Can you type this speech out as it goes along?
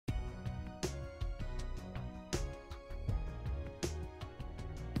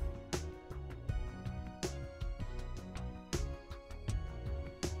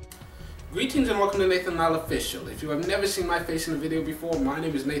Greetings and welcome to Nathan Lyle Official. If you have never seen my face in a video before, my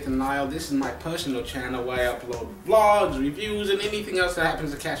name is Nathan Lyle. This is my personal channel where I upload vlogs, reviews, and anything else that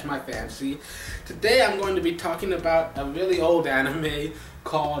happens to catch my fancy. Today I'm going to be talking about a really old anime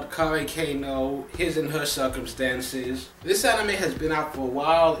called Kare, Kano, His and Her Circumstances. This anime has been out for a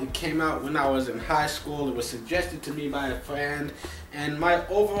while. It came out when I was in high school. It was suggested to me by a friend, and my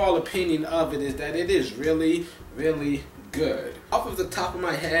overall opinion of it is that it is really good. Off of the top of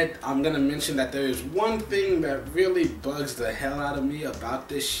my head, I'm gonna mention that there is one thing that really bugs the hell out of me about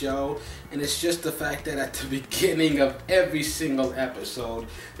this show, and it's just the fact that at the beginning of every single episode,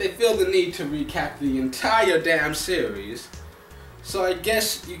 they feel the need to recap the entire damn series. So I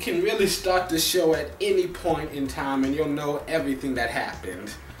guess you can really start the show at any point in time and you'll know everything that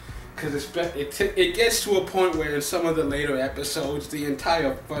happened. Because it gets to a point where in some of the later episodes, the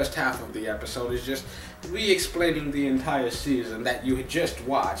entire first half of the episode is just re-explaining the entire season that you had just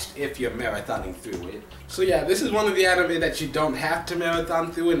watched if you're marathoning through it. So yeah, this is one of the anime that you don't have to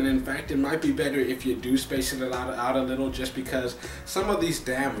marathon through, and in fact it might be better if you do space it out a little, just because some of these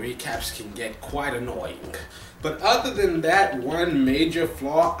damn recaps can get quite annoying. But other than that one major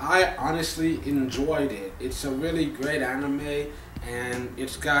flaw, I honestly enjoyed it. It's a really great anime, and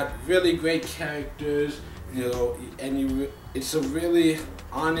it's got really great characters, you know, and it's a really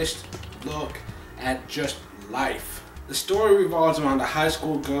honest look at just life. The story revolves around a high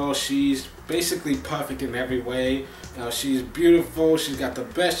school girl. She's basically perfect in every way. You know, she's beautiful, she's got the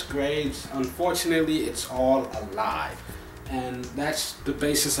best grades. Unfortunately, it's all a lie. And that's the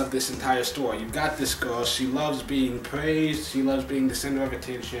basis of this entire story. You've got this girl, she loves being praised, she loves being the center of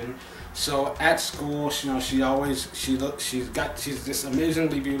attention. So at school, you know, she's just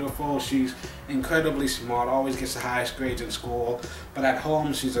amazingly beautiful. She's incredibly smart, always gets the highest grades in school. But at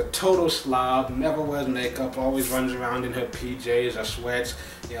home, she's a total slob, never wears makeup, always runs around in her PJs or sweats.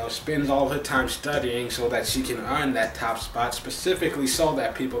 You know, spends all her time studying so that she can earn that top spot, specifically so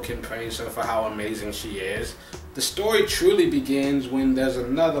that people can praise her for how amazing she is. The story truly begins when there's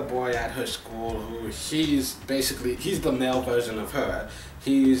another boy at her school who he's the male version of her.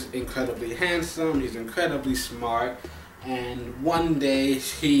 He's incredibly handsome, he's incredibly smart, and one day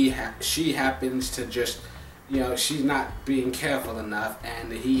she happens to just, you know, she's not being careful enough,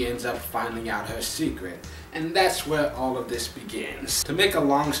 and he ends up finding out her secret. And that's where all of this begins. To make a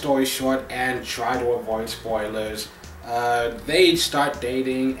long story short and try to avoid spoilers, they start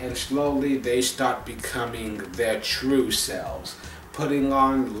dating, and slowly they start becoming their true selves, putting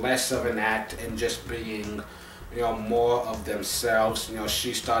on less of an act and just being, you know, more of themselves. You know,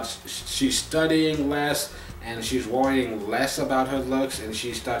 she's studying less and she's worrying less about her looks, and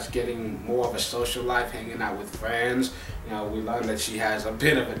she starts getting more of a social life, hanging out with friends. You know, we learn that she has a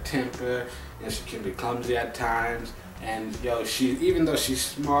bit of a temper and she can be clumsy at times. And you know, even though she's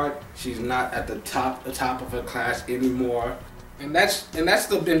smart, she's not at the top of her class anymore. And that's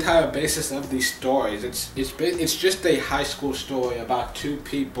the entire basis of these stories. It's just a high school story about two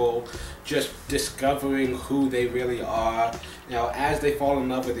people just discovering who they really are. You know, as they fall in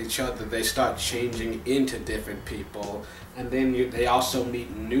love with each other, they start changing into different people, and then they also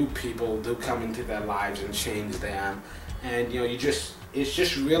meet new people who come into their lives and change them. And you know,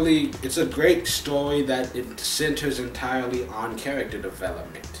 it's a great story that it centers entirely on character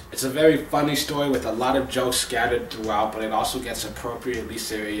development. It's a very funny story with a lot of jokes scattered throughout, but it also gets appropriately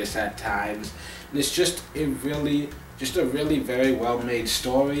serious at times. And it's just a really very well made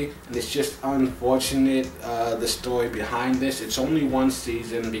story, and it's just unfortunate the story behind this. It's only one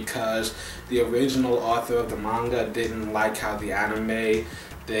season because the original author of the manga didn't like how the anime,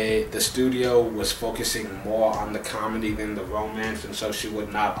 the studio was focusing more on the comedy than the romance, and so she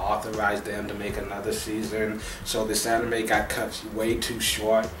would not authorize them to make another season. So this anime got cut way too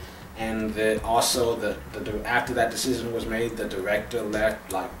short. And after that decision was made, the director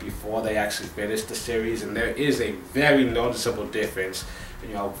left like before they actually finished the series, and there is a very noticeable difference,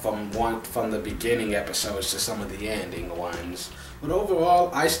 you know, from the beginning episodes to some of the ending ones. But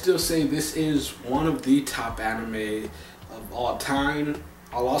overall, I still say this is one of the top anime of all time.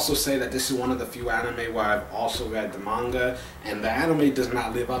 I'll also say that this is one of the few anime where I've also read the manga, and the anime does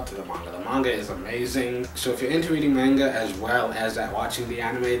not live up to the manga. The manga is amazing. So if you're into reading manga as well as watching the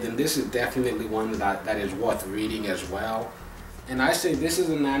anime, then this is definitely one that is worth reading as well. And I say this is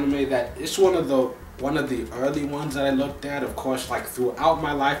an anime that it's one of the early ones that I looked at. Of course, like throughout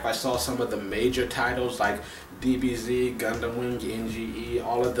my life, I saw some of the major titles like DBZ, Gundam Wing, NGE,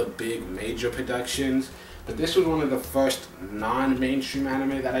 all of the big major productions. But this was one of the first non-mainstream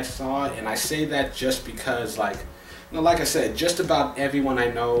anime that I saw, and I say that just because, like, you know, like I said, just about everyone I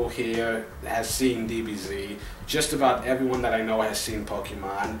know here has seen DBZ. Just about everyone that I know has seen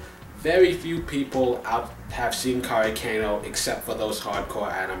Pokemon. very few people out have seen Kare Kano except for those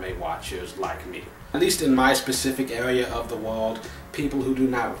hardcore anime watchers like me. At least in my specific area of the world, people who do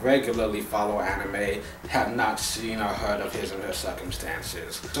not regularly follow anime have not seen or heard of his and her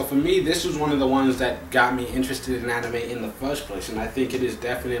circumstances. So for me, this was one of the ones that got me interested in anime in the first place, and I think it is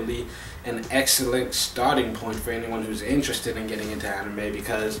definitely an excellent starting point for anyone who's interested in getting into anime,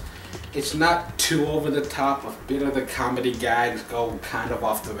 because it's not too over the top. A bit of the comedy gags go kind of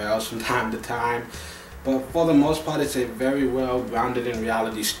off the rails from time to time, but for the most part, it's a very well grounded in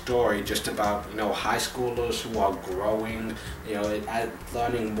reality story, just about, you know, high schoolers who are growing, you know,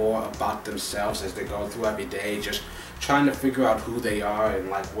 learning more about themselves as they go through every day, just trying to figure out who they are and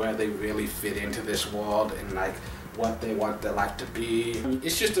like where they really fit into this world and like what they want their life to be. I mean,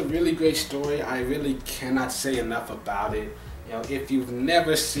 it's just a really great story. I really cannot say enough about it. You know, if you've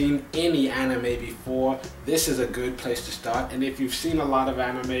never seen any anime before, this is a good place to start. And if you've seen a lot of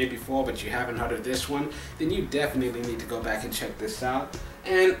anime before but you haven't heard of this one, then you definitely need to go back and check this out.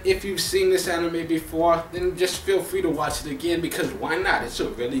 And if you've seen this anime before, then just feel free to watch it again, because why not? It's a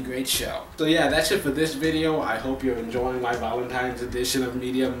really great show. So yeah, that's it for this video. I hope you're enjoying my Valentine's edition of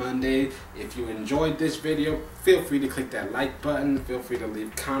Media Monday. If you enjoyed this video, feel free to click that like button. Feel free to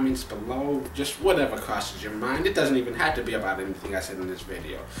leave comments below, just whatever crosses your mind. It doesn't even have to be about anything I said in this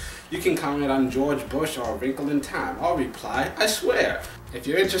video. You can comment on George Bush or A Wrinkle in Time. I'll reply, I swear. If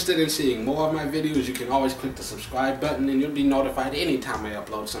you're interested in seeing more of my videos, you can always click the subscribe button and you'll be notified anytime I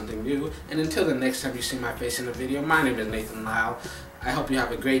upload something new. And until the next time you see my face in a video, my name is Nathan Lyle. I hope you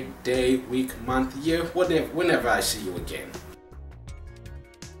have a great day, week, month, year, whenever I see you again.